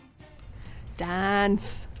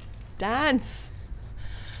Dance.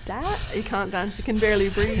 You can't dance, you can barely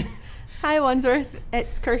breathe. Hi Wandsworth,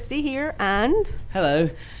 it's Kirsty here and...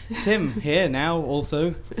 Hello, Tim here now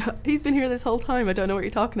also. He's been here this whole time, I don't know what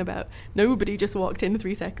you're talking about. Nobody just walked in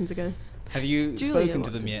 3 seconds ago. Have you spoken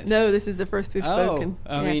to them yet? No, this is the first we've spoken.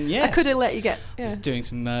 I mean, yes. I could have let you get... Just doing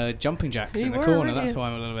some jumping jacks in the corner, that's why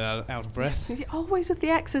I'm a little bit out of breath. You're always with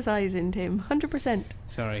the exercise in, Tim, 100%.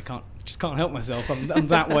 Sorry, just can't help myself, I'm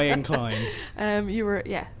that way inclined. You were,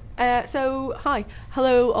 so, hi.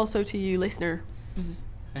 Hello also to you, listener.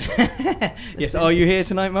 Yes, are you here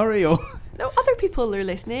tonight, Murray? Or no, other people are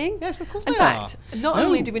listening. Yes, of course they are. In fact, not No.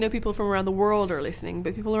 only do we know people from around the world are listening,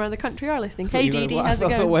 but people around the country are listening. KDD, how's it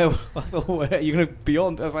I going? thought, where are you going to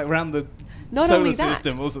beyond? I was like, around the Not solar only that,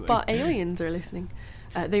 system or something. but aliens are listening.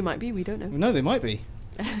 They might be, we don't know. No, they might be.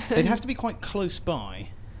 They'd have to be quite close by.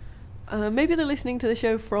 Maybe they're listening to the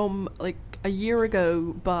show from like a year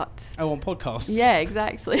ago, but... Oh, on podcasts. Yeah,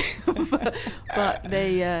 exactly. but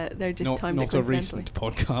they're just timed not a recent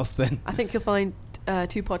podcast then. I think you'll find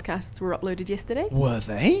 2 podcasts were uploaded yesterday. Were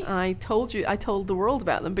they? I told the world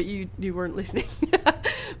about them, but you weren't listening.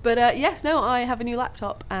 But yes, no, I have a new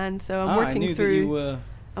laptop, and so I'm working through.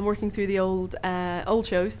 I'm working through the old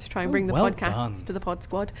shows to try and bring the podcasts to the Pod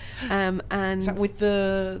Squad. And is that with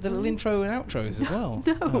the little intro and outros as well?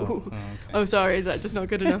 No. Okay. Oh, sorry, is that just not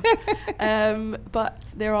good enough?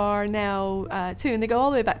 But there are now 2, and they go all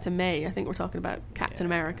the way back to May. I think we're talking about Captain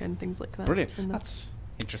America and things like that. Brilliant. That's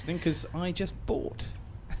interesting, because I just bought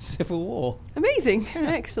Civil War. Amazing.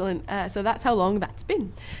 Excellent. So that's how long that's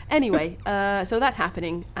been. Anyway, so that's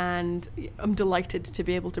happening, and I'm delighted to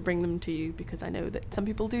be able to bring them to you, because I know that some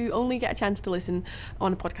people do only get a chance to listen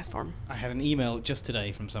on a podcast form. I had an email just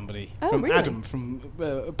today from somebody, from really? Adam, from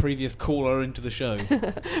a previous caller into the show.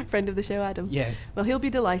 Friend of the show, Adam. Yes. Well, he'll be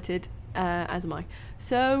delighted, as am I.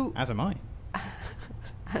 So... As am I.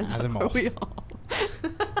 Asimov. Are we all?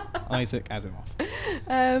 Isaac Asimov.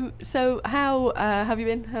 So how have you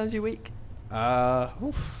been? How's your week?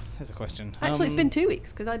 There's a question. Actually, it's been 2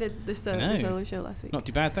 weeks, because I did this solo show last week. Not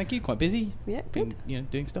too bad, thank you. Quite busy. Yeah, been, good.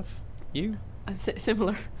 doing stuff. You?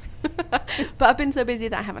 Similar. But I've been so busy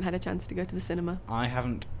that I haven't had a chance to go to the cinema. I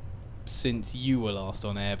haven't since you were last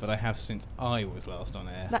on air, but I have since I was last on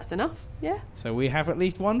air. That's enough, yeah. So we have at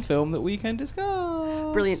least one film that we can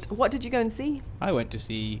discuss. Brilliant. What did you go and see? I went to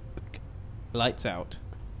see Lights Out.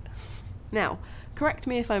 Now, correct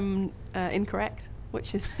me if I'm incorrect,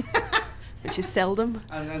 which is seldom.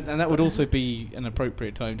 And that would also be an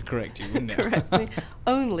appropriate time to correct you, wouldn't it? Correct me.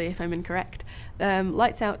 Only if I'm incorrect.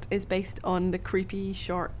 Lights Out is based on the creepy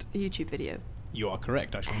short YouTube video. You are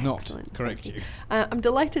correct. I shall not correct you. I'm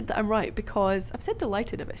delighted that I'm right, because I've said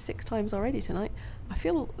delighted about 6 times already tonight. I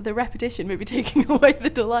feel the repetition may be taking away the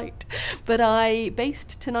delight. But I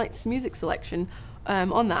based tonight's music selection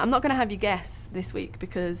on that. I'm not going to have you guess this week,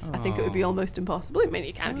 because I think it would be almost impossible. I mean,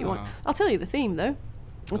 you can if you want. I'll tell you the theme, though.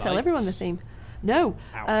 I'll tell everyone the theme. No.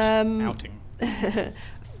 Outing.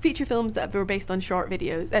 Feature films that were based on short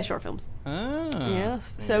films.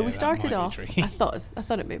 Yes. So we started off. I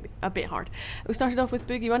thought it may be a bit hard. We started off with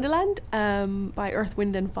Boogie Wonderland by Earth,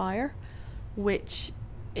 Wind and Fire, which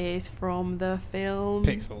is from the film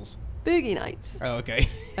Pixels. Boogie Nights. Oh, okay.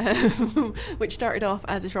 Which started off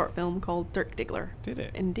as a short film called Dirk Diggler. Did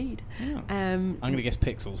it? Indeed. Yeah. I'm going to guess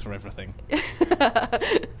Pixels for everything.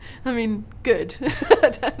 I mean, good.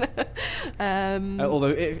 Although,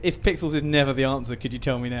 if Pixels is never the answer, could you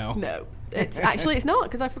tell me now? No, it's not,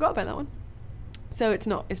 because I forgot about that one. So it's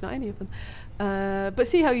not any of them. But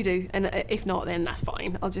see how you do, and if not, then that's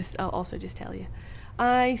fine. I'll also just tell you.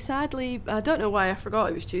 I don't know why I forgot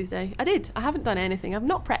it was Tuesday. I haven't done anything. I've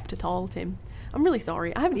not prepped at all, Tim. I'm really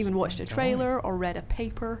sorry. I haven't even watched a trailer or read a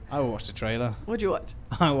paper. I watched a trailer. What'd you watch?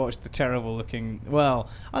 I watched the terrible looking... Well,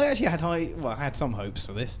 I actually had some hopes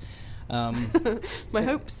for this. My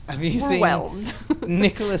hopes have you were whelmed.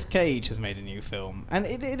 Nicolas Cage has made a new film. And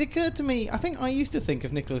it occurred to me, I think I used to think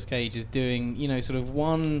of Nicolas Cage as doing, sort of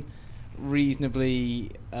one reasonably...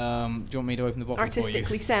 do you want me to open the bottle for you?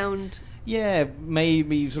 Artistically sound... Yeah,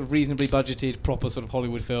 maybe sort of reasonably budgeted, proper sort of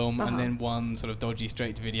Hollywood film, and then one sort of dodgy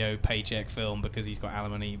straight-to-video paycheck film because he's got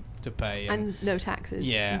alimony to pay. And no taxes.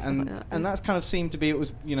 Yeah, and stuff like that. And that's kind of seemed to be, it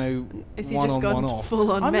was, Is he one just on, gone one off.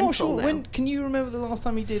 full on I'm mental not sure. now? Can you remember the last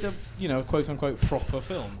time he did a, quote-unquote proper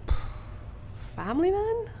film? Family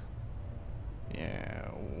Man? Yeah,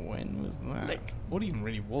 when was that? What even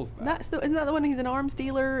really was that? Isn't that the one he's an arms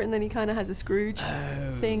dealer and then he kind of has a Scrooge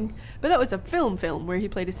thing? But that was a film where he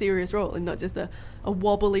played a serious role and not just a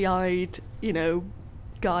wobbly-eyed,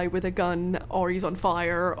 guy with a gun, or he's on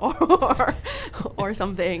fire or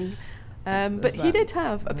something. But he did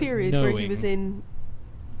have a period where he was in...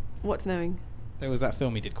 What's Knowing? There was that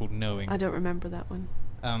film he did called Knowing. I don't remember that one.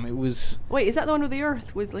 It was... Wait, is that the one where the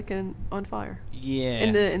Earth was like on fire? Yeah.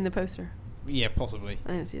 In the poster? Yeah, possibly.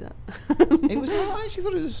 I didn't see that. It was... I actually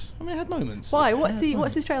thought it was... I mean, it had moments. Why? What's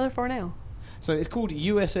his trailer for now? So it's called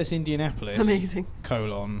USS Indianapolis. Amazing.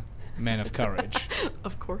 Men of Courage.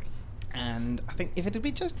 Of course. And I think if it had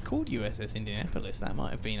been just called USS Indianapolis, that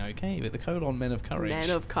might have been okay. But the : Men of Courage. Men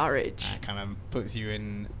of Courage. That kind of puts you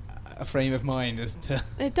in a frame of mind as to...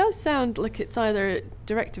 It does sound like it's either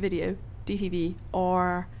direct-to-video, DTV,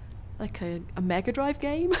 or like a Mega Drive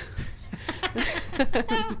game.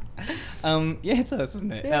 Yeah, it does,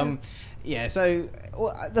 doesn't it? Yeah. So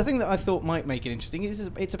the thing that I thought might make it interesting is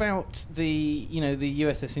it's about the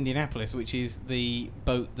USS Indianapolis, which is the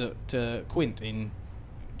boat that Quint in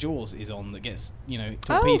Jaws is on, that gets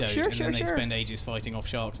torpedoed, and then they spend ages fighting off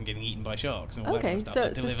sharks and getting eaten by sharks and all that kind of stuff. So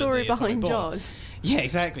it's the story behind Jaws. Yeah,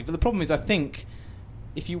 exactly. But the problem is, I think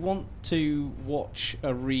if you want to watch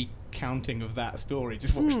a recounting of that story,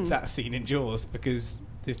 just watch that scene in Jaws, because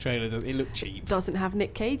this trailer it looked cheap. Doesn't have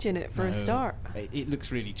Nick Cage in it for a start. It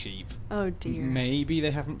looks really cheap. Oh dear. Maybe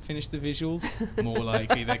they haven't finished the visuals. More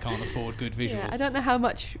likely they can't afford good visuals. Yeah, I don't know how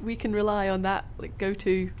much we can rely on that. Like, go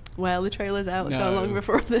to the trailer's out so long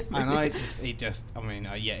before the movie. And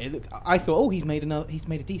I thought, he's made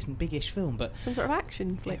a decent big-ish film, but some sort of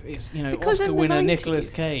action flick. It's Oscar winner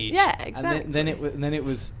Nicolas Cage. Yeah, exactly. And then it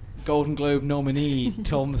was Golden Globe nominee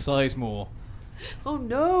Tom Sizemore. Oh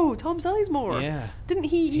no, Tom Sizemore. Yeah. Didn't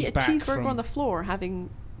he eat a cheeseburger on the floor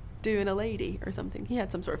doing a lady or something? He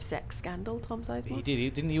had some sort of sex scandal, Tom Sizemore. He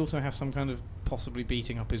did. Didn't he also have some kind of possibly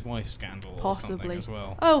beating up his wife scandal or something as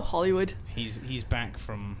well? Oh, Hollywood. He's back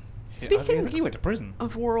from... Speaking I think he went to prison.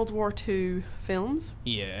 Of World War II films.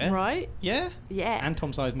 Yeah. Right? Yeah? Yeah. And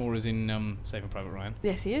Tom Sizemore is in Saving Private Ryan.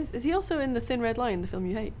 Yes, he is. Is he also in The Thin Red Line, the film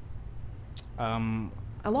you hate? A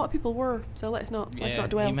lot of people were, so let's not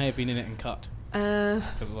dwell. He may have been in it and cut. Because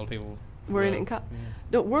a lot of people were in it and cut. Yeah.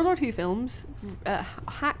 No, World War II films.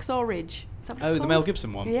 Hacksaw Ridge. Is that what it's called? The Mel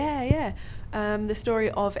Gibson one. Yeah. The story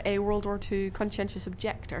of a World War II conscientious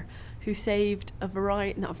objector who saved a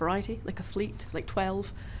fleet, like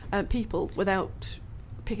 12 people without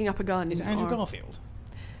picking up a gun. Is it Andrew Garfield?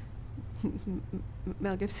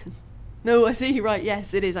 Mel Gibson. No, I see. Right,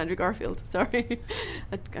 yes, it is Andrew Garfield. Sorry.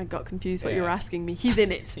 I got confused what you were asking me. He's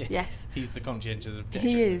in it. Yes. He's the conscientious objector.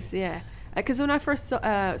 He is, yeah. Because when I first saw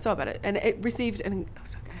about it, and it received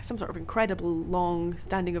some sort of incredible long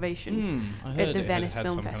standing ovation at the Venice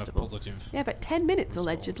Film Festival. Yeah, about 10 minutes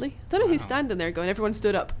allegedly. I don't know who's standing there going, everyone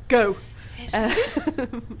stood up, go. I've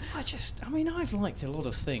liked a lot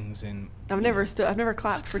of things in... I've never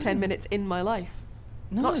clapped for 10 minutes in my life.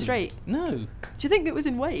 No, not straight. No. Do you think it was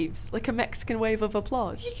in waves? Like a Mexican wave of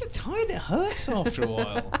applause? You get tired, it hurts after a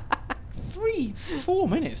while. 3-4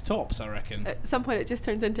 minutes tops, I reckon. At some point it just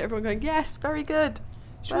turns into everyone going, yes, very good.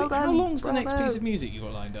 Well done. How long's the next piece of music you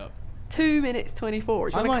got lined up? 2 minutes 24.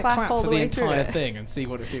 Do you I might clap all for the the entire thing and see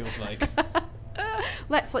what it feels like.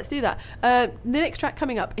 Let's do that. The next track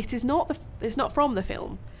coming up, it's not from the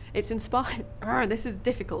film. It's inspired. This is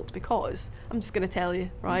difficult because I'm just going to tell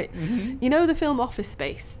you, right? Mm-hmm. You know the film Office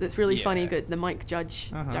Space that's really funny, good, the Mike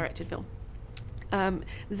Judge directed film.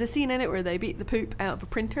 There's a scene in it where they beat the poop out of a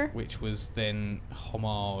printer, which was then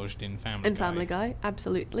homaged in Family Guy. Family Guy,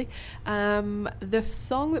 absolutely. The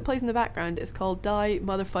song that plays in the background is called Die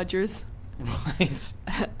Motherfudgers. Right.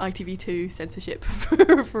 ITV2 censorship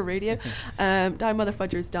for radio. Die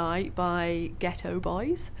Motherfudgers Die by Ghetto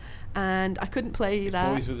Boys. And I couldn't play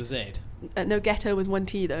that. Boys with a Z? No, Ghetto with one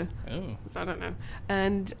T though. Oh. I don't know.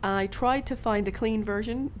 And I tried to find a clean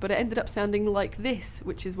version, but it ended up sounding like this,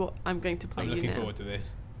 which is what I'm going to play you now. I'm looking forward to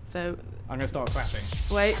this. So I'm going to start clapping.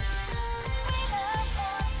 Wait.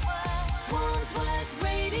 Wandsworth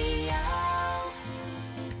Radio.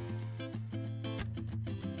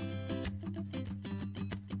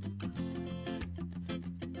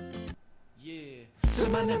 So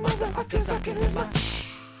many motherfuckers I can live my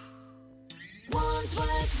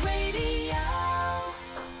Wandsworth Radio.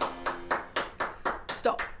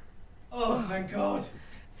 Stop. Oh, thank God.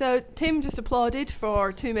 So Tim just applauded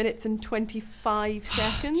for 2 minutes and 25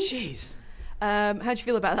 seconds. Jeez. How do you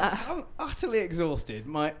feel about that? I'm utterly exhausted.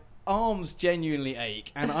 My arms genuinely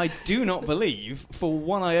ache, and I do not believe for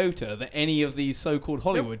one iota that any of these so-called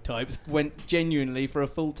Hollywood types went genuinely for a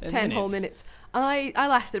full 10 minutes. 10 whole minutes. I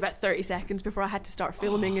lasted about 30 seconds before I had to start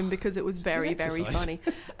filming him because it was very, very funny.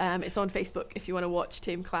 It's on Facebook if you want to watch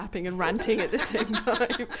Tim clapping and ranting at the same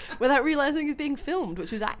time without realising he's being filmed,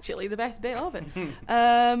 which was actually the best bit of it.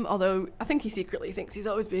 Although I think he secretly thinks he's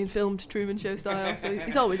always being filmed Truman Show style, so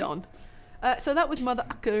he's always on. So that was Mother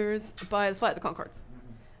Uckers by the Flight of the Conchords.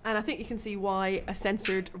 And I think you can see why a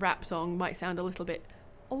censored rap song might sound a little bit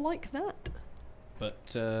like that. But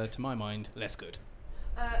to my mind, less good.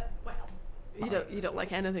 Well, you don't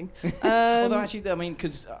like anything. Although actually, I mean,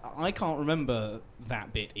 because I can't remember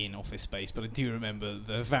that bit in Office Space, but I do remember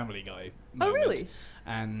the Family Guy moment. Oh, really?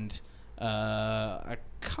 And I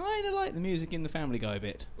kind of like the music in the Family Guy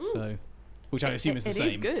bit, so which I assume is the same.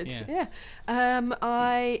 It is good. Yeah.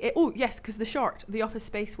 Yes, because the Office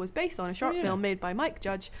Space was based on a short film made by Mike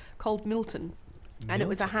Judge called Milton. And it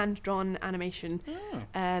was a hand-drawn animation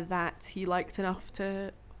that he liked enough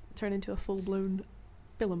to turn into a full-blown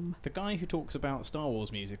film. The guy who talks about Star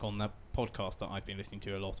Wars music on that podcast that I've been listening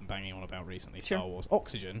to a lot and banging on about recently, Sure. Star Wars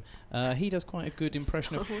Oxygen, he does quite a good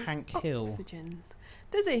impression of Star Wars Hank Hill Oxygen.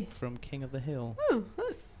 Does he? from King of the Hill. Oh,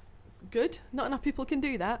 that's good. Not enough people can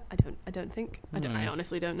do that. I don't think. I No.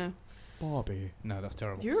 honestly don't know. Barbie. No, that's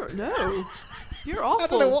terrible. You're awful. I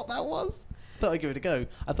don't know what that was. Thought I'd give it a go.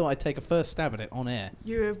 I thought I'd take a first stab at it on air.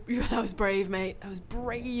 That was brave, mate. That was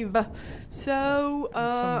brave. So,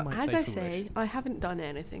 Some might as say I foolish. say, I haven't done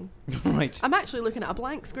anything. Right. I'm actually looking at a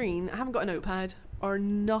blank screen. I haven't got a notepad or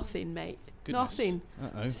nothing, mate. Goodness. Nothing.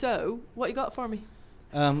 Uh-oh. So, what you got for me?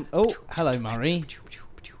 Hello, Murray.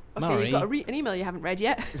 Okay, Murray. you've got an email you haven't read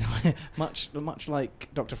yet. much like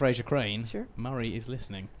Dr. Fraser Crane, Sure. Murray is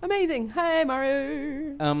listening. Amazing. Hey,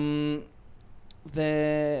 Mario.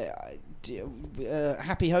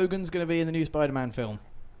 Happy Hogan's going to be in the new Spider-Man film.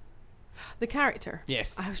 The character.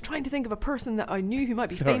 Yes. I was trying to think of a person that I knew who might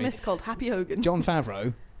be Sorry. famous called Happy Hogan. John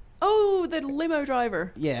Favreau. Oh, the limo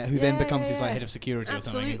driver. Yeah, who then becomes his Yeah. like head of security or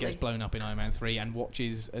something and gets Absolutely. blown up in Iron Man 3 and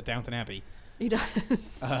watches Downton Abbey. He does.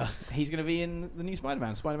 He's going to be in the new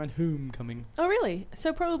Spider-Man, Spider-Man Homecoming. Oh, really?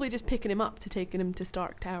 So probably just picking him up to taking him to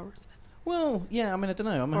Stark Towers. Well, yeah, I mean, I don't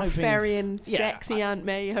know. I'm Or hoping... ferrying Yeah, sexy Aunt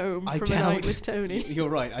May home I from a night with Tony. You're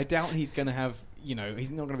right. I doubt he's going to have, he's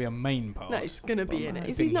not going to be a main part. No, he's going to but be I'm in it.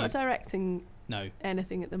 hoping He's not directing No,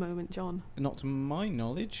 anything at the moment, John. not to my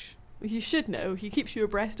knowledge. You should know. He keeps you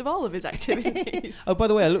abreast of all of his activities. Oh, by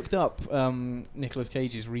the way, I looked up Nicolas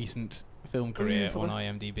Cage's recent film career Evil. on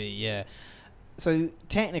IMDb. Yeah, so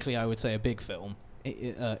technically, I would say a big film,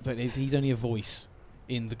 but he's only a voice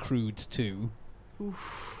in The Croods 2.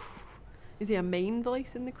 Oof. Is he a main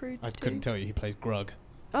voice in The Croods I too? couldn't tell you. He plays Grug.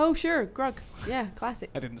 Oh, sure. Grug. Yeah, classic.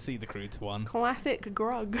 I didn't see The Croods 1. Classic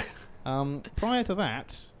Grug. Prior to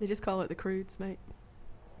that, They just call it The Croods, mate.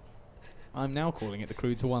 I'm now calling it The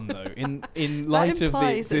Croods 1, though, in light of the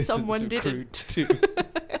implies that existence someone of didn't. Crood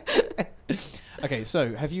 2. Okay,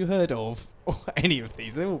 so have you heard of any of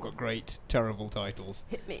these? They've all got great, terrible titles.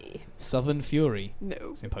 Hit me. Southern Fury. No.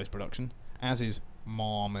 It's in post-production, as is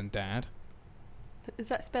Mom and Dad. Is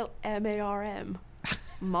that spelled M-A-R-M?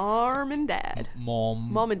 Marm and Dad.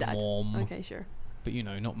 Mom and Dad. Mom. Okay, sure. But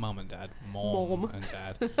not Mum and Dad. Mom Mom. and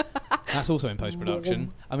Dad. That's also in post-production.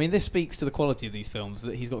 Mom. I mean, this speaks to the quality of these films,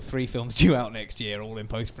 that he's got 3 films due out next year, all in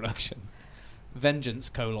post-production.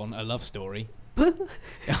 Vengeance, a love story.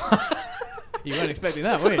 You weren't expecting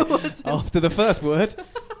that, were you? Wasn't. After the first word.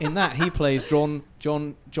 In that, he plays John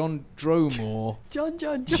Dromore. John.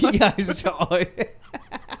 Yeah,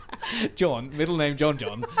 John, middle name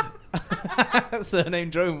John.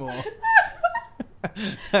 Surname Dromore.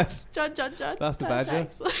 That's John. That's the badger.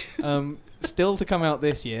 excellent. Still to come out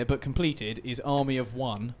this year, but completed, is Army of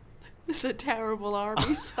One. It's a terrible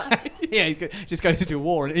army size. Yeah, just goes into a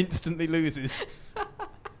war and instantly loses.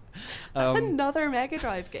 That's another Mega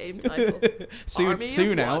Drive game title. Army of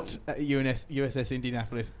soon One. out at USS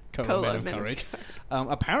Indianapolis: Men of Men of Courage.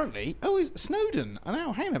 Apparently, is Snowden?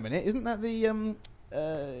 Now, hang on a minute, isn't that the Oliver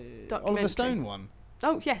Documentary. Stone one?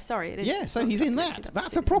 Oh, yes, sorry, it is. Yeah, so Oh, he's in documentary, that. That's a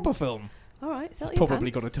seriously. proper film. All right, sell He's your probably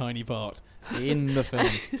got a pants. tiny part in the film.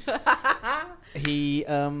 He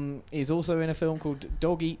is also in a film called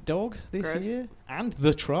Dog Eat Dog this Gross. year, and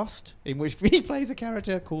The Trust, in which he plays a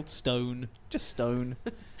character called Stone. Just Stone.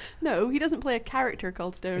 No, he doesn't play a character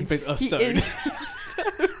called Stone. He plays a He Stone. is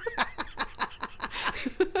Stone.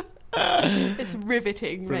 It's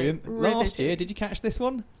riveting, Brilliant. mate. Last year, did you catch this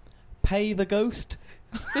one? Pay the Ghost.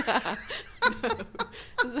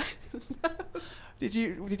 Did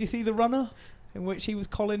you see The Runner, in which he was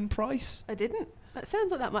Colin Price, I didn't. That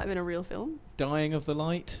sounds like that might have been a real film. Dying of the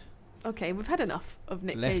Light, Okay, we've had enough of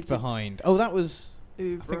Nick Left Cage's Behind. Oh, that was. I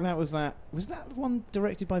oeuvre. think that was that. Was that the one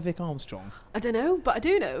directed by Vic Armstrong? I don't know, but I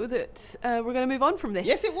do know that we're going to move on from this.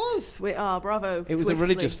 Yes, it was. Bravo. It was a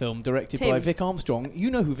religious film directed by Tim. Vic Armstrong. You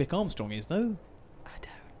know who Vic Armstrong is, though. I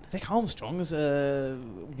don't. Vic Armstrong is one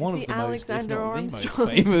Is of he the Alexander most, if not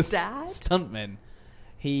the most Armstrong's famous dad? stuntmen.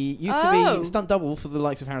 He used to be stunt double for the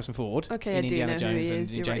likes of Harrison Ford Okay, in I do Indiana know who Jones he and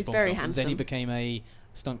is. in You're James right. He's Bond very films, and then he handsome. became a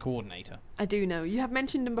stunt coordinator. I do know. You have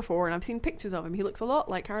mentioned him before, and I've seen pictures of him. He looks a lot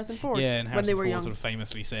like Harrison Ford. Yeah, and when Harrison they were Ford young. sort of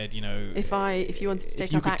famously said, If you wanted to take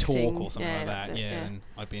if you up could acting, talk or something like that's that, it, then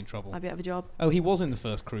I'd be in trouble. I'd be out of a job. Oh, he was in the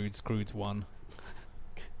first Croods 1.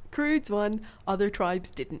 Croods won. Other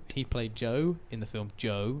tribes didn't. He played Joe in the film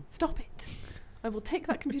Joe. Stop it. I will take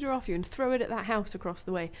that computer off you and throw it at that house across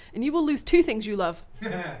the way, and you will lose 2 things you love.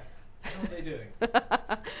 What are they doing?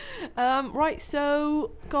 Right, so,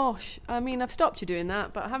 gosh, I mean, I've stopped you doing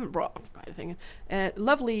that, but I haven't brought quite a thing.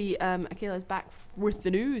 Lovely Akila's back with the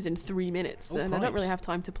news in 3 minutes, Oh, and I don't really cripes. have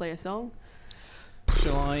time to play a song.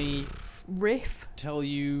 Shall I Riff. tell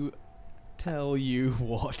you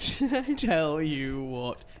what? Tell you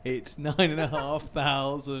what? It's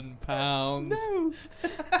 £9,500. No,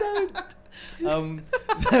 don't.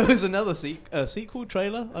 There was another sequel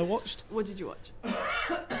trailer I watched. What did you watch?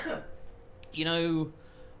 You know,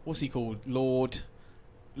 what's he called? Lord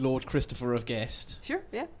Christopher of Guest. Sure,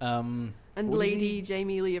 yeah. And And Lady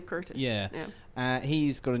Jamie Lee of Curtis. Yeah.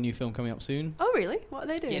 He's got a new film coming up soon. Oh, really? What are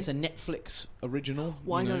they doing? Yeah, it's a Netflix original.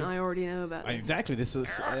 Why you know. don't I already know about it? Exactly. This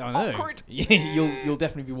is I know. Awkward. Yeah, you'll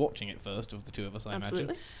definitely be watching it first of the two of us, I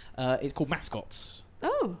Absolutely. imagine. It's called Mascots.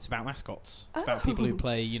 Oh. It's about mascots. It's about people who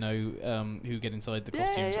play, who get inside the Yeah,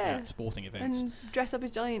 costumes yeah. at sporting events. And dress up as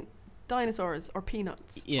giant dinosaurs or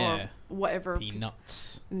peanuts. Yeah. Or whatever.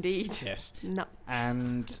 Peanuts. Indeed. Yes. Nuts.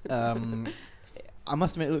 And I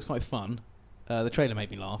must admit, it looks quite fun. The trailer made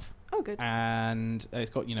me laugh. Oh, good. And it's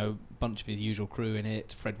got, a bunch of his usual crew in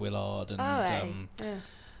it. Fred Willard and yeah.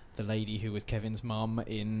 the lady who was Kevin's mum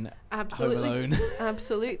in Absolutely. Home Alone.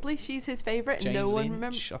 Absolutely. She's his favourite, and Jane no one Lynch,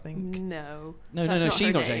 remembers. I think. No. No, That's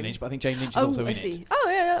she's her not Jane name. Lynch, but I think Jane Lynch is Oh, also I in see. it. Oh,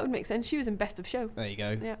 yeah, that would make sense. She was in Best of Show. There you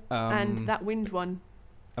go. Yeah. And that wind one.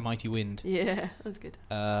 A Mighty Wind. Yeah, that's good.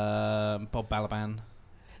 Bob Balaban.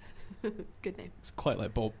 Good name. It's quite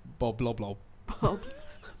like Bob Loblob. Bob.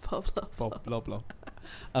 Love. Bob Loblob.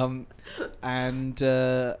 And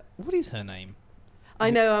what is her name? I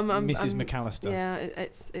know. I'm Mrs. I'm- McAllister. Yeah,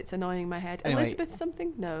 it's annoying my head. Anyway. Elizabeth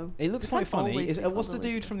something? No. It looks It quite can't funny. always be What's the called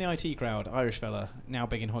dude Elizabeth. from the IT crowd? Irish fella, now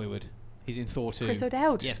big in Hollywood. He's in Thor 2. Chris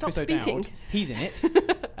O'Dowd. Yes, Stop Chris speaking. O'Dowd. He's in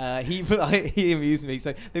it. He amused me.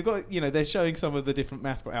 So they've got, they're showing some of the different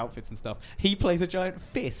mascot outfits and stuff. He plays a giant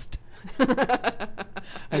fist.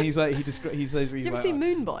 And he's like, he says, Did you ever see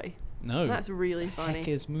Moon Boy? No. That's really funny. Heck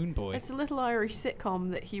is Moon Boy? It's a little Irish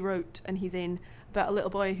sitcom that he wrote and he's in about a little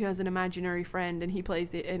boy who has an imaginary friend, and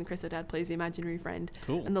and Chris O'Dowd plays the imaginary friend.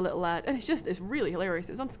 Cool. And the little lad, and it's really hilarious.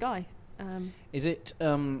 It was on Sky. Is it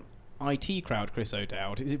IT crowd Chris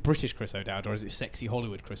O'Dowd? Is it British Chris O'Dowd, or is it sexy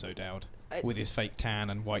Hollywood Chris O'Dowd with his fake tan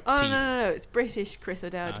and white Oh teeth? no, it's British Chris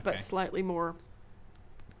O'Dowd, Okay. but slightly more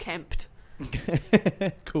kempt.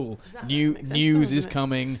 Cool. That News makes sense, is doesn't it?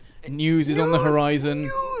 coming. News is on the horizon.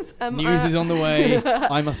 News. News is on the way.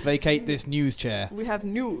 I must vacate this news chair. We have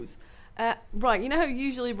news. Right, you know how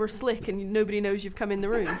usually we're slick and nobody knows you've come in the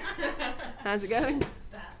room? How's it going?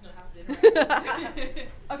 That's not happening.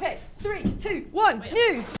 Okay, 3, 2, 1,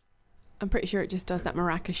 news! I'm pretty sure it just does that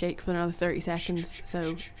maraca shake for another 30 seconds,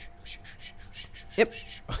 so... Yep.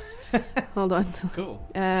 Hold on. Cool.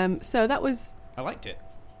 So that was... I liked it.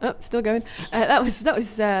 Oh, still going. That was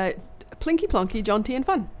Plinky Plonky, jaunty and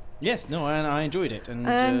fun. Yes, no, and I enjoyed it, and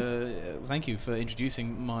thank you for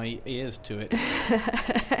introducing my ears to it.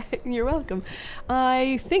 You're welcome.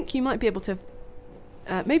 I think you might be able to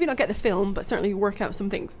maybe not get the film, but certainly work out some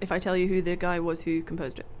things if I tell you who the guy was who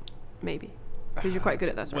composed it. Maybe. Because you're quite good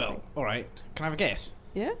at that sort of Well, thing. all right. Can I have a guess?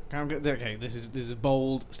 Yeah? Okay, this is a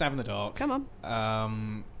bold stab in the dark. Come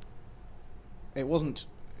on. It wasn't.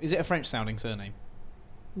 Is it a French-sounding surname?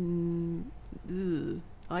 Ugh.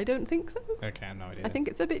 I don't think so. Okay, I have no idea. I think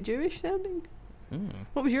it's a bit Jewish sounding. Hmm.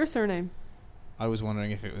 What was your surname? I was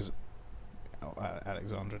wondering if it was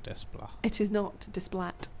Alexandra Desplat. It is not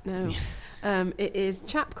Desplat. No. It is a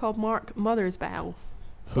chap called Mark Mothersbaugh.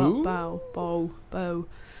 Who? Bow.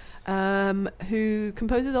 Who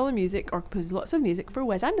composes all the music, or composes lots of music for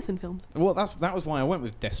Wes Anderson films. Well, that was why I went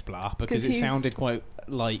with Desplat, because 'Cause it he's- sounded quite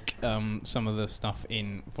like some of the stuff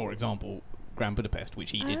in, for example, Grand Budapest,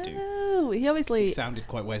 which he did do. Oh, he obviously... It sounded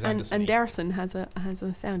quite Wes and Anderson. Derson has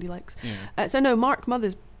a sound he likes. Yeah. So no, Mark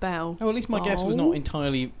Mothersbaugh. Oh, at least my guess was not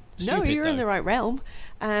entirely stupid. No, you're in though. the right realm.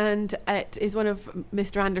 And it is one of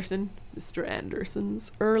Mr.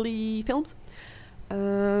 Anderson's early films.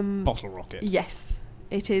 Bottle Rocket. Yes.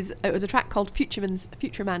 It was a track called Future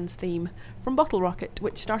Man's Theme from Bottle Rocket,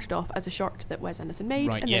 which started off as a short that Wes Anderson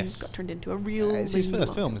made, Right, and yes. then got turned into a real. It's his movie first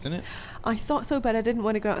long film, isn't it? I thought so, but I didn't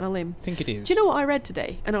want to go out on a limb. I think it is. Do you know what I read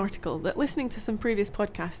today? An article that listening to some previous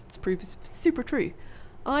podcasts proves super true.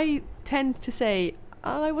 I tend to say,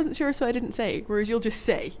 I wasn't sure, so I didn't say, whereas you'll just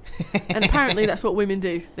say. And apparently that's what women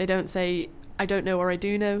do. They don't say, I don't know or I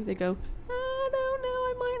do know. They go, I don't know,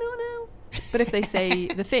 I might not know. But if they say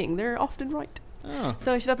the thing, they're often right. Oh,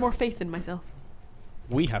 So I should have more faith in myself.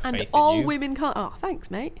 we have And faith all in you. women can't. Oh, thanks,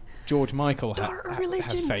 mate. George Michael Start a has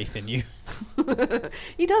religion. faith in you.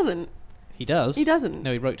 He doesn't. He does. He doesn't.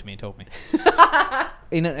 No, he wrote to me and told me.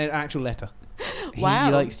 In an actual letter. Wow.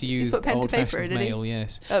 He likes to He use put pen to paper, old-fashioned did he? mail,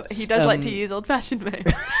 yes. He does like to use old-fashioned mail.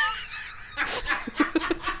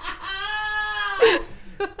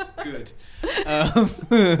 Good.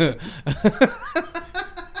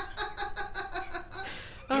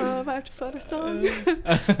 I'm about to put a song.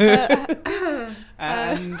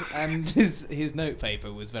 and his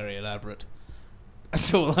notepaper was very elaborate.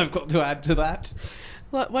 That's all I've got to add to that.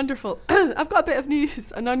 What wonderful. I've got a bit of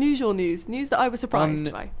news, an unusual news that I was surprised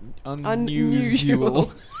by.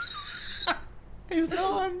 Unusual. It's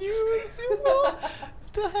not unusual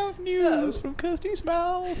to have news from Kirsty's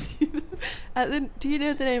mouth. Do you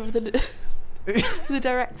know the name of the the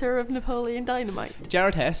director of Napoleon Dynamite?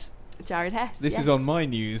 Jared Hess. Jared Hess. This yes. is on my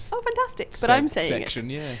news Oh, fantastic! But I'm saying section,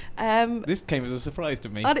 yeah. it. This came as a surprise to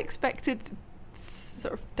me. Unexpected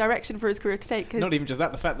sort of direction for his career to take. 'Cause Not even just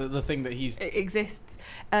that, the fact that the thing that he's... it exists.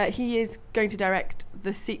 He is going to direct the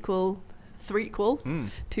threequel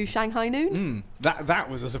to Shanghai Noon. That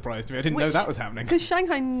was a surprise to me. I didn't know Which- that was happening. Because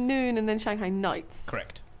Shanghai Noon and then Shanghai Nights.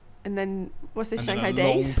 Correct. And then, what's this, And Shanghai then a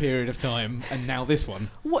long Days? period of time, and now this one.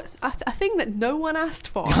 What's a thing that no one asked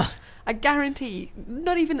for? I guarantee,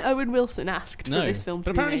 not even Owen Wilson asked No, for this film to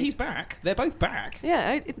but be apparently made. he's back. They're both back. Yeah,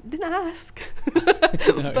 I didn't ask.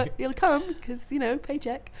 No. But he'll come, because,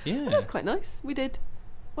 paycheck. Yeah, Well, that's quite nice. We did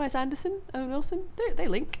Wes Anderson, Owen Wilson. They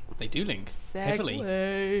link. they do link heavily.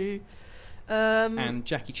 Segue. And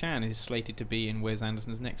Jackie Chan is slated to be in Wes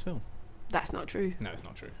Anderson's next film. That's not true. No, it's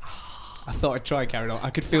not true. I thought I'd try and carry it on.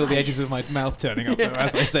 I could feel the edges of my mouth turning up though, Yeah.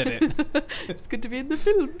 as I said it. It's good to be in the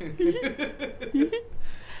film.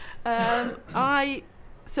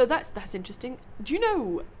 So that's interesting. Do you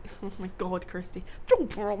know? Oh my God, Kirsty!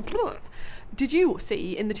 Did you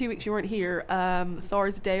see in the 2 weeks you weren't here,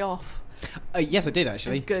 Thor's Day Off? Yes, I did It was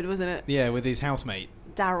actually. good, wasn't it? Yeah, with his housemate.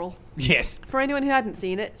 Daryl. Yes. For anyone who hadn't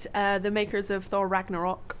seen it, the makers of Thor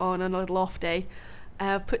Ragnarok on a little off day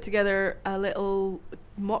have put together a little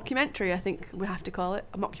mockumentary, I think we have to call it,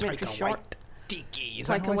 a mockumentary Taika short. Waititi. Is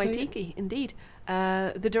that Taika how I say it? Waititi, indeed.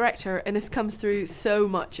 The director, and this comes through so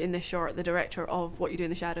much in this short, the director of What You Do in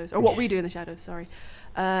the Shadows, or What We Do in the Shadows, sorry.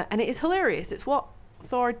 And it is hilarious. It's what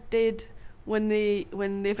Thor did when the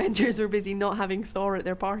Avengers were busy not having Thor at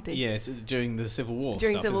their party. Yes, during the Civil War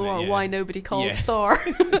During stuff, Civil isn't it? War, Yeah. why nobody called Yeah. Thor.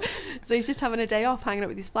 So he's just having a day off hanging out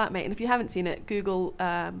with his flatmate. And if you haven't seen it, Google,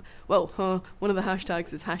 one of the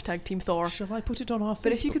hashtags is hashtag Team Thor. Shall I put it on our Facebook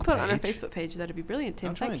But if you could put it on our page? Facebook page, that'd be brilliant, Tim.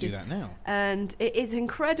 I'll try Thank and you. do that now. And it is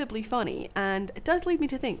incredibly funny. And it does lead me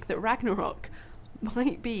to think that Ragnarok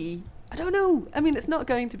might be, I don't know. I mean, it's not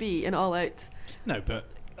going to be an all-out No, but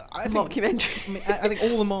I think mockumentary. I mean, I think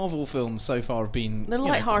all the Marvel films so far have been They're you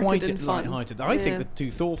know, light-hearted quite and fun. light-hearted. I Yeah. think the two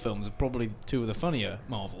Thor films are probably two of the funnier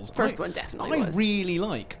Marvels. First I one definitely I was. really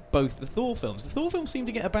like both the Thor films. The Thor films seem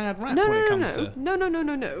to get a bad rap No, when it no, comes no,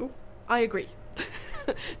 to... no. I agree.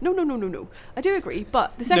 No. I do agree,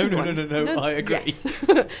 but the No, second no, one... no, I agree. Yes.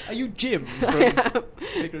 Are you Jim from... I am.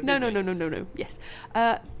 Big Red No. Diddley? Yes.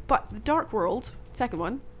 But the Dark World, second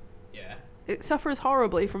one, Yeah. it suffers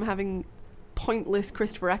horribly from having pointless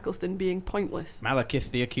Christopher Eccleston being pointless.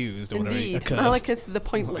 Malekith the Accused, or whatever. Indeed, Accursed. Malekith the Not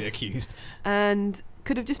Pointless. the Accused. And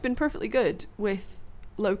could have just been perfectly good with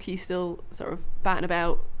Loki still sort of batting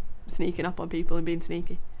about, sneaking up on people and being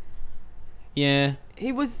sneaky. Yeah.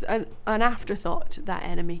 He was an afterthought, that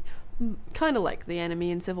enemy. Kind of like the enemy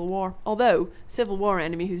in Civil War. Although, Civil War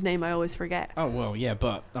enemy, whose name I always forget. Oh, well, yeah,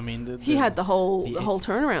 but, I mean... He had the whole it's-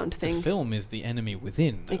 turnaround The thing. film is the enemy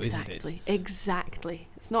within, though, isn't it? Exactly.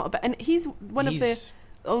 It's not about... And he's one of the He's-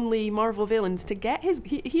 only Marvel villains to get his...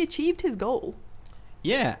 He achieved his goal.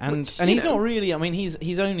 Yeah, and Which, and you he's know, not really... I mean, he's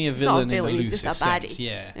only a He's not a villain villain, in the he's just loosest a baddie. sense.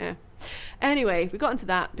 Yeah. Yeah. Anyway, we got into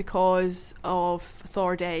that because of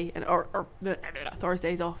Thor Day, and or Thor's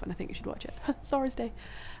Day's off, and I think you should watch it. Thor's Day.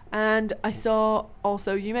 And I saw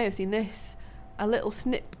also, you may have seen this, a little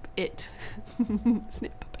snip it.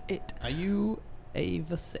 Are you a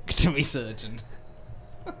vasectomy surgeon?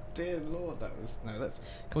 dear Lord, that was no. That's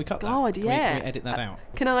can we cut God, that? yeah. Can we edit that out?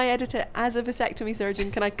 Can I edit it as a vasectomy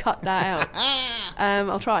surgeon? Can I cut that out?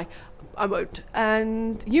 I'll try. I won't.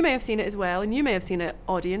 And you may have seen it as well, and you may have seen it,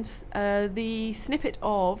 audience. The snippet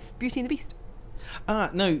of Beauty and the Beast.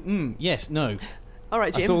 No. Yes. No. All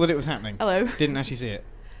right, I Jim. saw that it was happening. Hello. Didn't actually see it.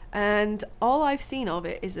 And all I've seen of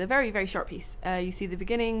it is a very, very short piece. You see the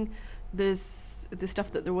beginning, there's the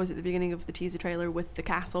stuff that there was at the beginning of the teaser trailer with the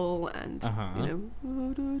castle and,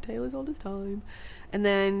 Tale as old as time. And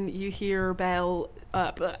then you hear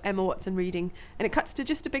Emma Watson reading, and it cuts to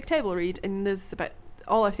just a big table read, and there's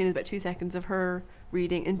all I've seen is about 2 seconds of her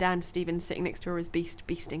reading and Dan Stevens sitting next to her as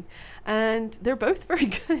beasting. And they're both very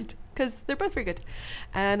good. Because they're both very good.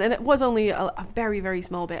 And it was only a very, very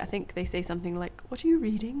small bit. I think they say something like, "What are you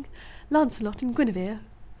reading? Lancelot and Guinevere."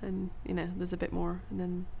 And, there's a bit more, and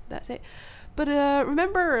then that's it. But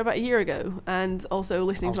remember about a year ago, and also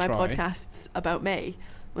listening to my podcasts about May,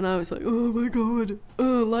 when I was like, "Oh my God,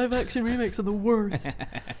 live action remakes are the worst."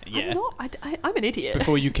 Yeah. I'm an idiot.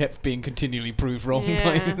 Before you kept being continually proved wrong.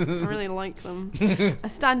 Yeah, I really like them. I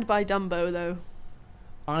stand by Dumbo, though.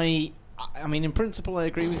 I mean, in principle, I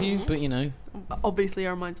agree with you, but Obviously,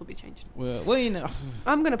 our minds will be changed. Well,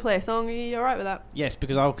 I'm going to play a song. Are you alright with that? Yes,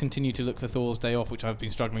 because I'll continue to look for Thor's Day Off, which I've been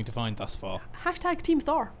struggling to find thus far. # Team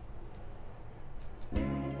Thor.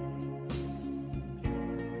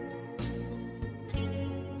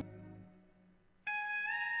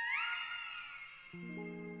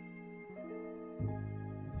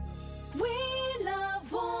 We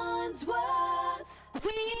love Wandsworth.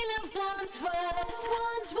 We love Wandsworth.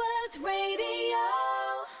 Wandsworth Radio.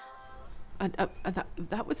 And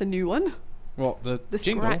that was a new one. What, the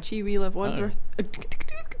jingle? Scratchy We Love Wandsworth. We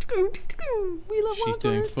love She's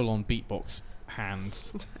doing Wandsworth. full-on beatbox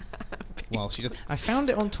hands while she does. I found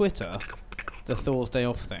it on Twitter, the Thor's Day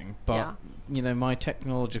Off thing, but my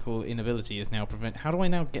technological inability is now prevent. How do I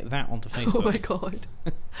now get that onto Facebook? Oh my God.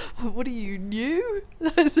 What are you, new?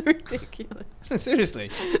 That's ridiculous.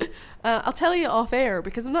 Seriously. I'll tell you off air,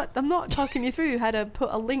 because I'm not talking you through how to put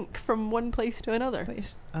a link from one place to another.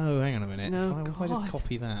 Hang on a minute. No, if I just God.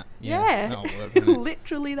 copy that. Yeah, that'll work, won't it?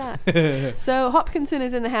 literally that. So Hopkinson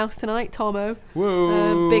is in the house tonight, Tomo.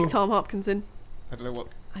 Whoa. Big Tom Hopkinson. I don't know what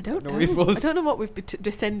I don't know. noise was. I don't know what we've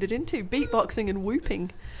descended into. Beatboxing and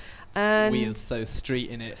whooping. And Wheels so street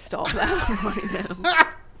in it. stop that right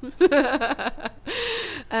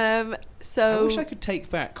now. So I wish I could take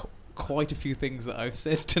back quite a few things that I've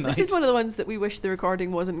said tonight. this is one of the ones that we wish the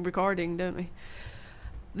recording wasn't recording, don't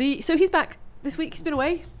we? So he's back this week. He's been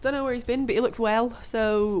away. Don't know where he's been, but he looks well.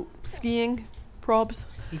 So skiing, probs.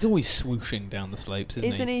 He's always swooshing down the slopes,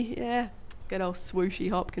 isn't he? Yeah. Good old swooshy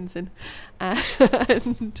Hopkinson.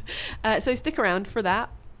 And so stick around for that,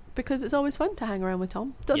 because it's always fun to hang around with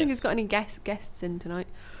Tom. Don't think he's got any guests in tonight.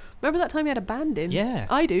 Remember that time he had a band in? Yeah.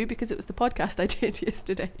 I do, because it was the podcast I did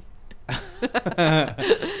yesterday.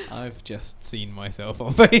 I've just seen myself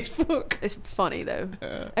on Facebook. It's funny though.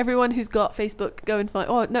 Everyone who's got Facebook, go and find.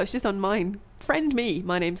 Oh no, it's just on mine. Friend me.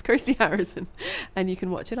 My name's Kirsty Harrison, and you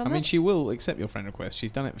can watch it on. I mean, she will accept your friend request.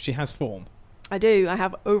 She's done it. She has form. I do. I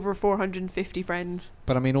have over 450 friends.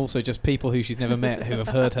 But I mean, also just people who she's never met who have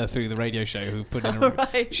heard her through the radio show who've put in a.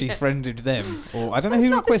 Right, she's yeah. friended them, or I don't know That's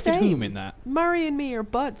who not the requested same. whom in that. Murray and me are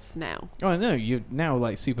buds now. Oh, I know you're now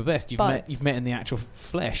like super best. You've met Buds. in the actual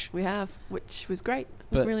flesh. We have, which was great. It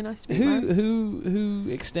was But really nice to meet Murray. Who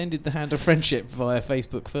extended the hand of friendship via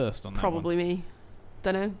Facebook first on that Probably me.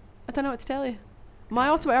 Don't know. I don't know what to tell you. My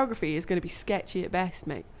autobiography is going to be sketchy at best,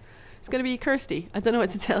 mate. It's going to be Kirsty. I don't know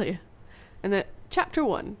what to tell you. And that chapter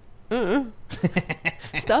 1.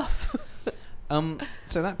 Stuff.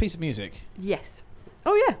 So that piece of music. Yes.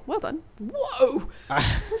 Oh yeah, well done. Whoa!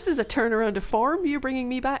 This is a turnaround of form. You're bringing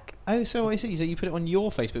me back. Oh, so I see. So you put it on your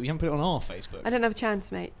Facebook. You haven't put it on our Facebook. I didn't have a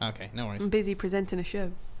chance, mate. Okay, no worries. I'm busy presenting a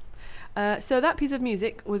show. So that piece of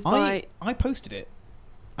music was by... I posted it.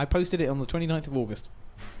 I posted it on the 29th of August.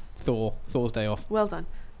 Thor's Day Off. Well done.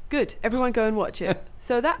 Good. Everyone go and watch it.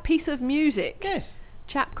 So that piece of music... Yes.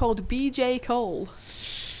 Chap called BJ Cole.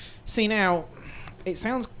 See, now, it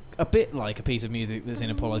sounds a bit like a piece of music that's in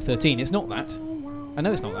Apollo 13. It's not that. I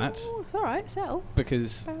know it's not that. It's alright, settle.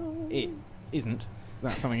 Because it isn't.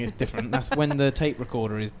 That's something different. That's when the tape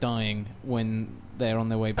recorder is dying when they're on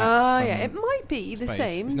their way back. Yeah, it might be the space.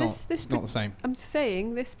 same. It's not the same. I'm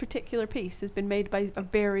saying this particular piece has been made by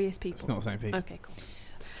various people. It's not the same piece. Okay, cool.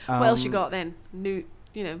 What else you got then? New,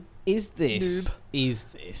 Is this?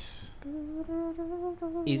 Noob.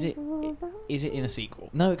 Is it in a sequel?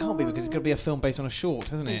 No, it can't be because it's got to be a film based on a short,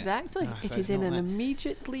 hasn't it? Exactly. Ah, It so is it's in not an that.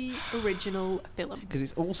 immediately original film. Because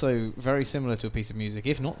it's also very similar to a piece of music,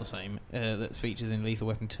 if not the same, that features in Lethal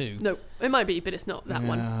Weapon 2. No, it might be, but it's not that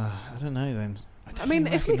one. I don't know then. I mean,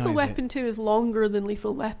 definitely if Lethal recognise Weapon 2 is longer than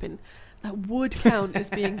Lethal Weapon, that would count as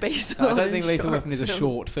being based on I don't a think Lethal short Weapon is a film.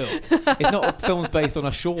 short film. It's not films based on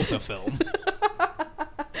a shorter film.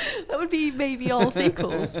 That would be maybe all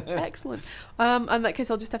sequels. Excellent. In that case,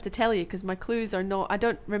 I'll just have to tell you because my clues are not. I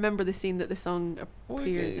don't remember the scene that the song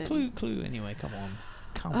appears in. Clue anyway, come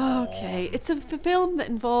on. Okay, it's a film that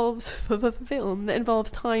involves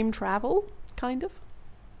time travel, kind of,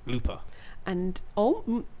 Looper. and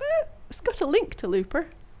it's got a link to Looper,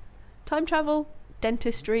 time travel,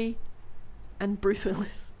 dentistry, and Bruce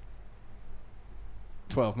Willis.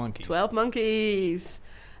 12 Monkeys. 12 Monkeys.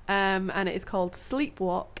 And it is called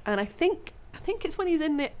Sleepwalk, and I think it's when he's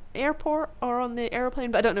in the airport or on the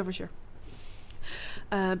aeroplane, but I don't know for sure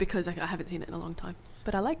because I haven't seen it in a long time.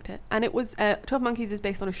 But I liked it, and it was 12 Monkeys is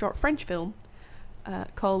based on a short French film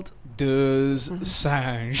called Deux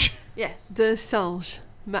Singes. De Singe.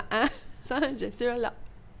 Singe est sur la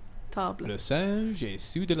table. Le singe est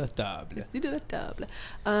sous de la table. Sur de la table.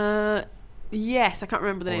 Yes, I can't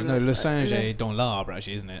remember the name. No, of it. le singe est dans l'arbre,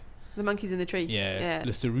 actually, isn't it? The monkeys in the tree. Yeah.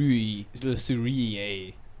 Le cerise.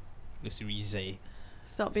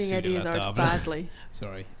 Stop being Sur de Eddie la Izzard table. badly.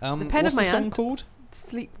 Sorry. The Pen what's of My the song Aunt. called?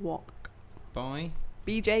 Sleepwalk. By?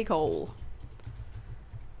 BJ Cole.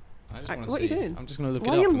 I just Right, want to what are see. you doing? I'm just going to look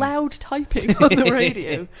Why it are up. you loud typing on the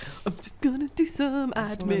radio? I'm just gonna do some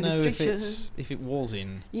I just wanna know administration. if it was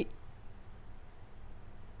in.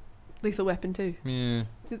 Lethal Weapon 2. Yeah.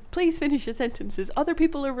 Please finish your sentences. Other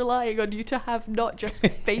people are relying on you to have not just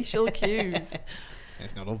facial cues.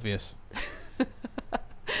 It's not obvious.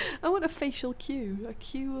 I want a facial cue, a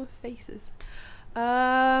cue of faces.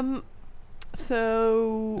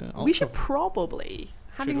 So we should probably,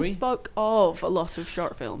 having we? spoke of a lot of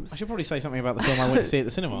short films. I should probably say something about the film I went to see at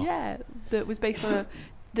the cinema. Yeah, that was based on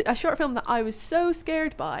a short film that I was so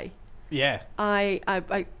scared by. Yeah. I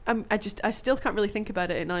still can't really think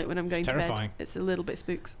about it at night when I'm going terrifying. to bed. It's a little bit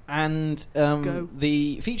spooks. And Go.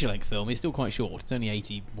 the feature-length film is still quite short. It's only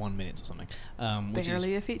 81 minutes or something, which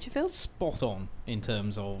Barely a feature film. is spot on in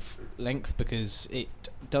terms of length because it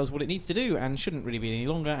does what it needs to do and shouldn't really be any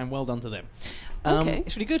longer. And well done to them. Okay.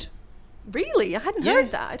 It's really good. Really, I hadn't Yeah.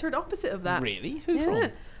 heard that. I'd heard opposite of that. Really? Who Yeah.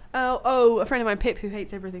 from? Oh, a friend of mine, Pip, who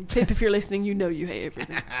hates everything. Pip, if you're listening, you know you hate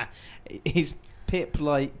everything. Is Pip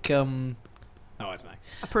like I don't know.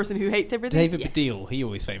 A person who hates everything. David Yes. Baddiel, he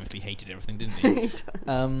always famously hated everything, didn't He he?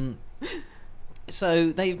 does.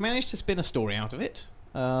 So they've managed to spin a story out of it.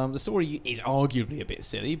 The story is arguably a bit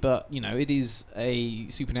silly, but you know it is a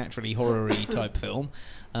supernaturally horror-y type film,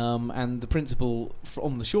 and the principle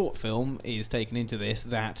from the short film is taken into this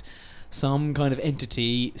that some kind of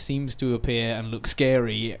entity seems to appear and look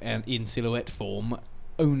scary and in silhouette form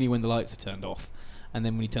only when the lights are turned off, and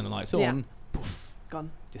then when you turn the lights Yeah. on, poof,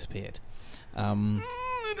 Gone. disappeared.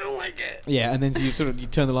 I don't like it. Yeah, and then so you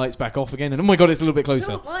turn the lights back off again, and oh my god, it's a little bit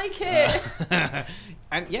closer. Don't like it.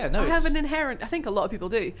 And yeah, no, I have it's an inherent, I think a lot of people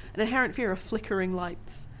do, an inherent fear of flickering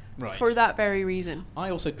lights. right. For that very reason. I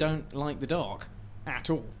also don't like the dark at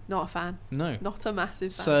all. Not a fan. No. Not a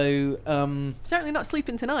massive fan. So, Certainly not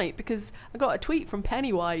sleeping tonight because I got a tweet from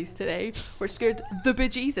Pennywise today which scared the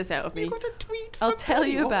bejesus out of me. you got a tweet. I'll from tell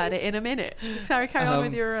you about Pennywise? it in a minute. Sorry, carry on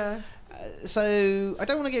with your... So I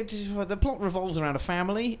don't want to get to the plot revolves around a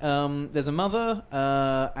family. There's a mother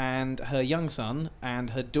and her young son and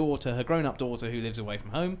her daughter, her grown-up daughter who lives away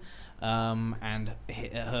from home, and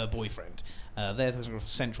her boyfriend. They're the sort of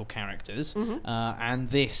central characters, and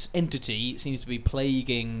this entity seems to be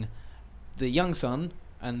plaguing the young son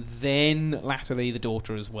and then latterly the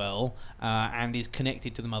daughter as well, and is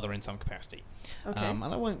connected to the mother in some capacity. Okay. And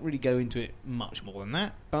I won't really go into it much more than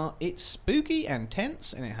that, but it's spooky and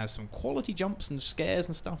tense, and it has some quality jumps and scares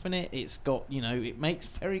and stuff in it. It's got, you know, it makes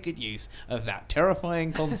very good use of that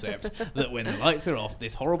terrifying concept that when the lights are off,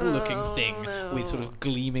 this horrible looking thing with sort of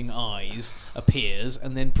gleaming eyes appears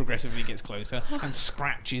and then progressively gets closer and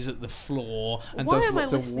scratches at the floor and Why does am I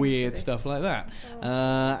lots of listening to weird this? stuff like that.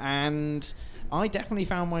 And I definitely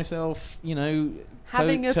found myself, you know,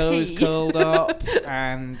 Having a toes pee. curled up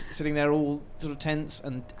and sitting there all sort of tense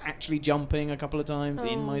and actually jumping a couple of times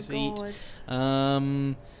in my seat.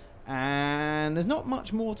 God. And there's not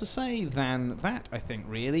much more to say than that, I think,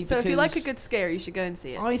 really. So if you like a because good scare, you should go and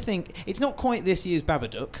see it. I think it's not quite this year's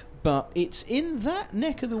Babadook, but it's in that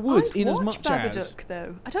neck of the woods I've in as watched much Babadook, as.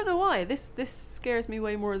 though. I don't know why. This scares me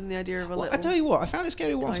way more than the idea of a Well, little. I tell you what, I found it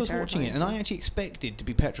scary whilst I was Toy watching it, and terrifying. I actually expected to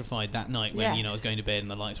be petrified that night when I was Yes. going to bed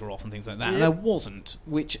and the lights were off and things like that, Yep. and I wasn't.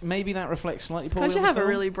 Which maybe that reflects slightly It's poorly because you on the have a film.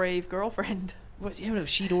 really brave girlfriend. Well, yeah, no,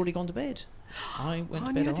 she'd already gone to bed. I went Oh, to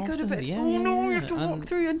and bed you had to go after to her. bed. Yeah, Oh no, you yeah, have to and- walk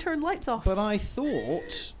through and turn lights off. But I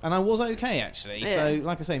thought, and I was okay actually. So, Yeah.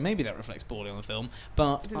 like I say, maybe that reflects poorly on the film.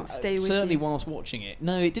 But Didn't stay with certainly, you. whilst watching it,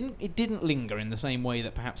 no, it didn't. It didn't linger in the same way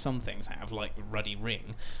that perhaps some things have, like Ruddy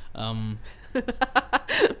Ring.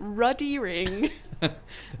 Ruddy ring.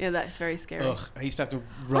 Yeah, that's very scary. Ugh, I used to have to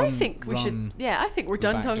run. I think we should. run. Yeah, I think we're to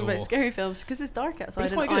the done back talking about door. scary films because it's dark outside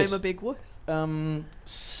it's and quite good. I'm a big wuss.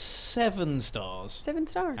 7 stars 7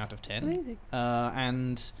 stars out of 10. Amazing.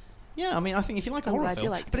 And yeah, I mean, I think if you like a I'm horror glad you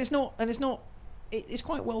film, liked but it. it's not, and it's not. It's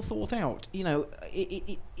quite well thought out. You know,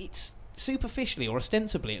 it's superficially or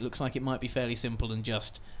ostensibly it looks like it might be fairly simple and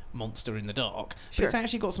just monster in the dark, Sure. but it's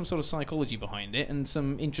actually got some sort of psychology behind it and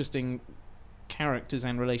some interesting characters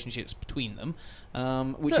and relationships between them.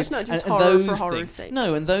 Which So is it's not just and horror for those horror's things, sake.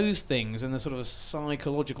 No, and those things and the sort of a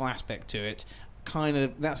psychological aspect to it, kind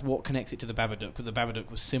of that's what connects it to the Babadook. Because the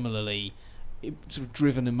Babadook was similarly sort of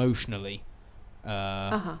driven emotionally,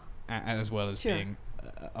 as well as Sure. being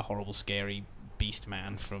a horrible, scary beast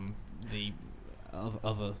man from the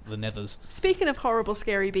the Nethers. Speaking of horrible,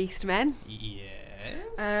 scary beast men,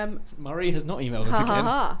 Yes. Murray has not emailed us ha ha again.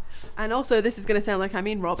 ha. And also, this is going to sound like I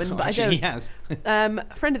mean Robin, but I Actually, don't. he has.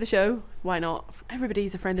 Friend of the show, why not?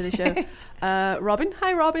 Everybody's a friend of the show. Robin,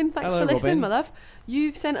 hi Robin, thanks Hello, for listening, Robin. my love.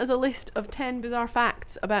 You've sent us a list of 10 bizarre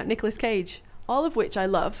facts about Nicolas Cage, all of which I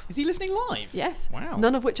love. Is he listening live? Yes. Wow.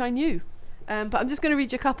 None of which I knew. But I'm just going to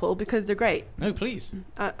read you a couple because they're great. No, please.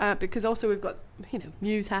 Because also we've got,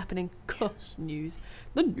 news happening. News.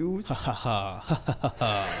 The news. Ha ha ha ha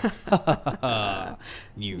ha ha ha.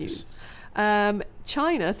 News.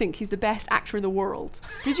 China think he's the best actor in the world.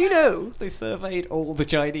 Did you know? They surveyed all the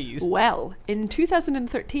Chinese. Well, in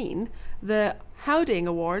 2013, the Howding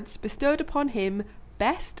Awards bestowed upon him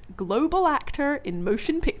Best Global Actor in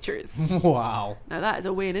Motion Pictures. Wow. Now that is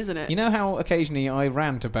a win, isn't it? You know how occasionally I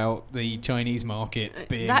rant about the Chinese market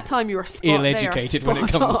being that time you were ill-educated when it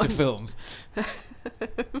comes to film. films?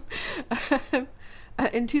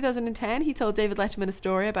 In 2010, he told David Letterman a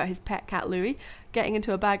story about his pet cat Louie getting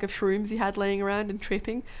into a bag of shrooms he had laying around and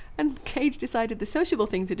tripping, and Cage decided the sociable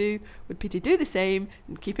thing to do would be to do the same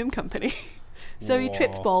and keep him company. So he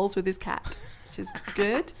tripped Whoa. balls with his cat, which is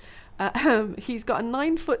good. He's got a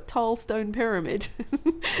 9-foot tall stone pyramid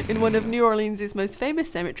in one of New Orleans' most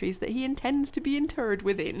famous cemeteries that he intends to be interred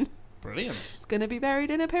within. Brilliant. He's going to be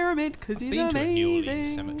buried in a pyramid because he's Been to a New amazing.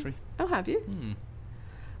 Orleans cemetery. Oh, have you?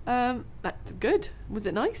 Hmm. That's good. Was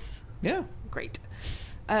it nice? Yeah. Great.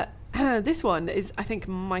 This one is, I think,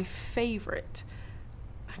 my favourite.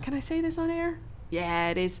 Can I say this on air? Yeah,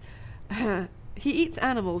 it is. He eats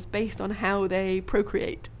animals based on how they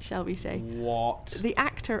procreate, shall we say. What? The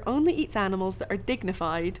actor only eats animals that are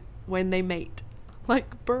dignified when they mate,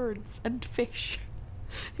 like birds and fish.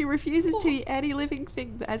 He refuses to eat any living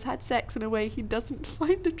thing that has had sex in a way he doesn't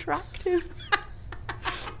find attractive.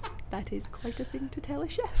 That is quite a thing to tell a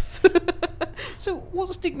chef. So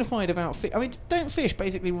what's dignified about fish? I mean, don't fish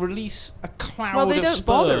basically release a cloud Well, they of don't sperm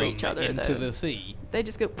bother each other, into though. the sea, They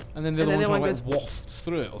just go, and then the and other then one, one kind of goes, like wafts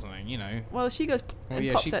through it or something, you know? well, she goes Oh, and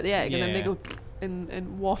yeah, pops she- out the egg, and then they yeah. go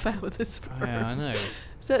and waft out with the sperm. Yeah, I know.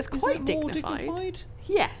 So it's Is quite that more dignified. dignified?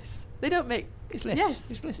 Yes, they don't make. It's less. Yes,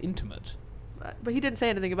 It's less intimate. but he didn't say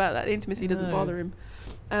anything about that. The intimacy doesn't No. bother him.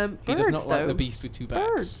 He Birds, does not though. like the beast with two backs.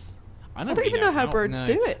 Birds. I don't really even know how birds no.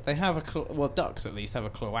 do it. They have a well, ducks at least have a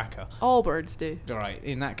cloaca. All birds do. All right,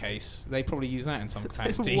 in that case, they probably use that in some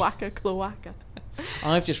capacity. Wacka cloaca.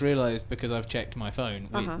 I've just realised because I've checked my phone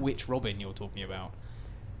Uh-huh. which Robin you're talking about.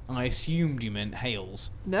 I assumed you meant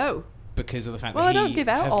Hales No. because of the fact Well, that I he don't give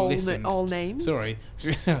out has all listened. all names. Sorry.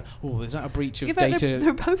 Oh, is that a breach of Give out data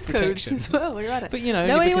their postcodes protection? as well. You're at it. But you know,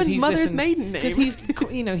 know because anyone's he's mother's listened- maiden name. Because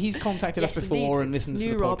he's contacted us Yes, before indeed. and It's listens to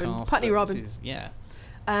new the Robin. podcast. Putney but Robin. this is- yeah.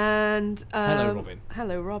 And Hello, Robin.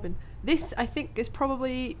 Hello, Robin. This I think is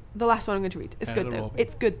probably the last one I'm going to read. It's Hello, good though. Robin.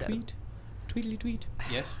 It's good though. Tweet. Tweedly tweet.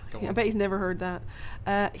 Yes. Go on. I bet he's never heard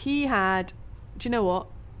that. He had. Do you know what?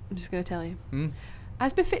 I'm just going to tell you. Hmm?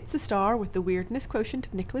 As befits a star with the weirdness quotient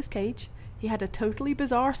of Nicolas Cage, he had a totally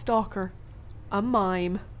bizarre stalker, a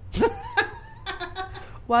mime.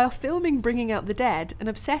 While filming Bringing Out the Dead, an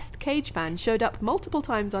obsessed Cage fan showed up multiple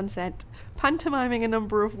times on set, pantomiming a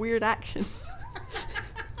number of weird actions,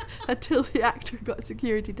 until the actor got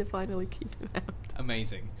security to finally keep him out.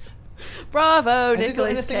 Amazing. Bravo, Has it got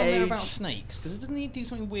Nicolas anything on there Cage. about snakes? Because doesn't he do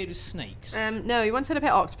something weird with snakes? No, he once had a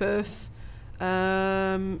pet octopus.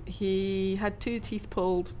 He had 2 teeth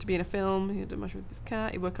pulled to be in a film. He had a mushroom with his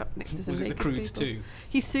cat. He woke up next to some Was it the naked Croods people. too?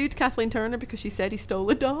 He sued Kathleen Turner because she said he stole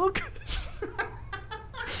a dog.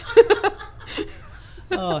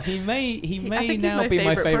 Oh, he may I think now he's my be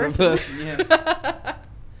my favourite favourite person. person. Yeah.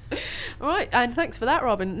 All right, and thanks for that,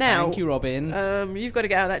 Robin. Now, Thank you, Robin. you've got to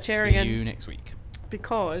get out of that chair See again you next week.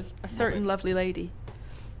 because a certain lovely lady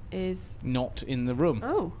is. Not in the room.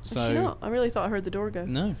 Oh, is So- she not? I really thought I heard the door go.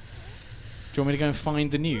 No. Do you want me to go and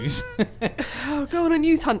find the news? Oh, go on a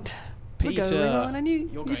news hunt. We're Peter, going on a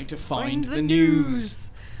news. you're going to find the news.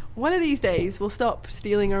 One of these days, we'll stop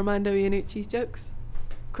stealing Armando Iannucci's jokes.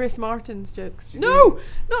 Chris Martin's jokes. Do you No,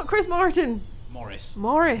 not Chris Martin. Morris.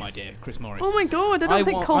 Morris. My dear, Chris Morris. Oh my God, I don't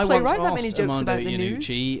think Coldplay once write that many asked jokes Armando about the news.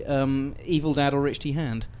 Iannucci, Evil Dad or Rich T.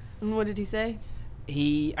 Hand. And what did he say?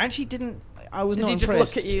 He actually didn't. I was Did not he just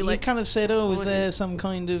impressed. look at you he like, kind of said, "Oh, was "Oh, there some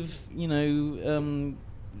kind of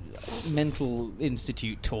mental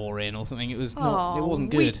institute tour in or something?" It was not. It Aw,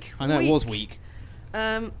 wasn't good. weak, I know it was weak.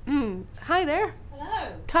 Hi there.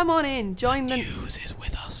 Hello. Come on in. Join the. News is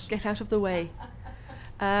with us. Get out of the way.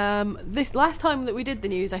 This last time that we did the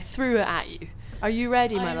news, I threw it at you. Are you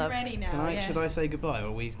ready, my I'm love? ready now. yes. Should I say goodbye, or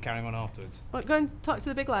are we carrying on afterwards? Well, go and talk to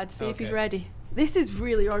the big lad, see if he's Okay. ready. This is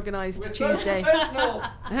really organised Tuesday.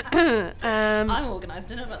 I'm organised. I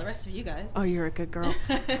don't know about the rest of you guys. Oh, you're a good girl.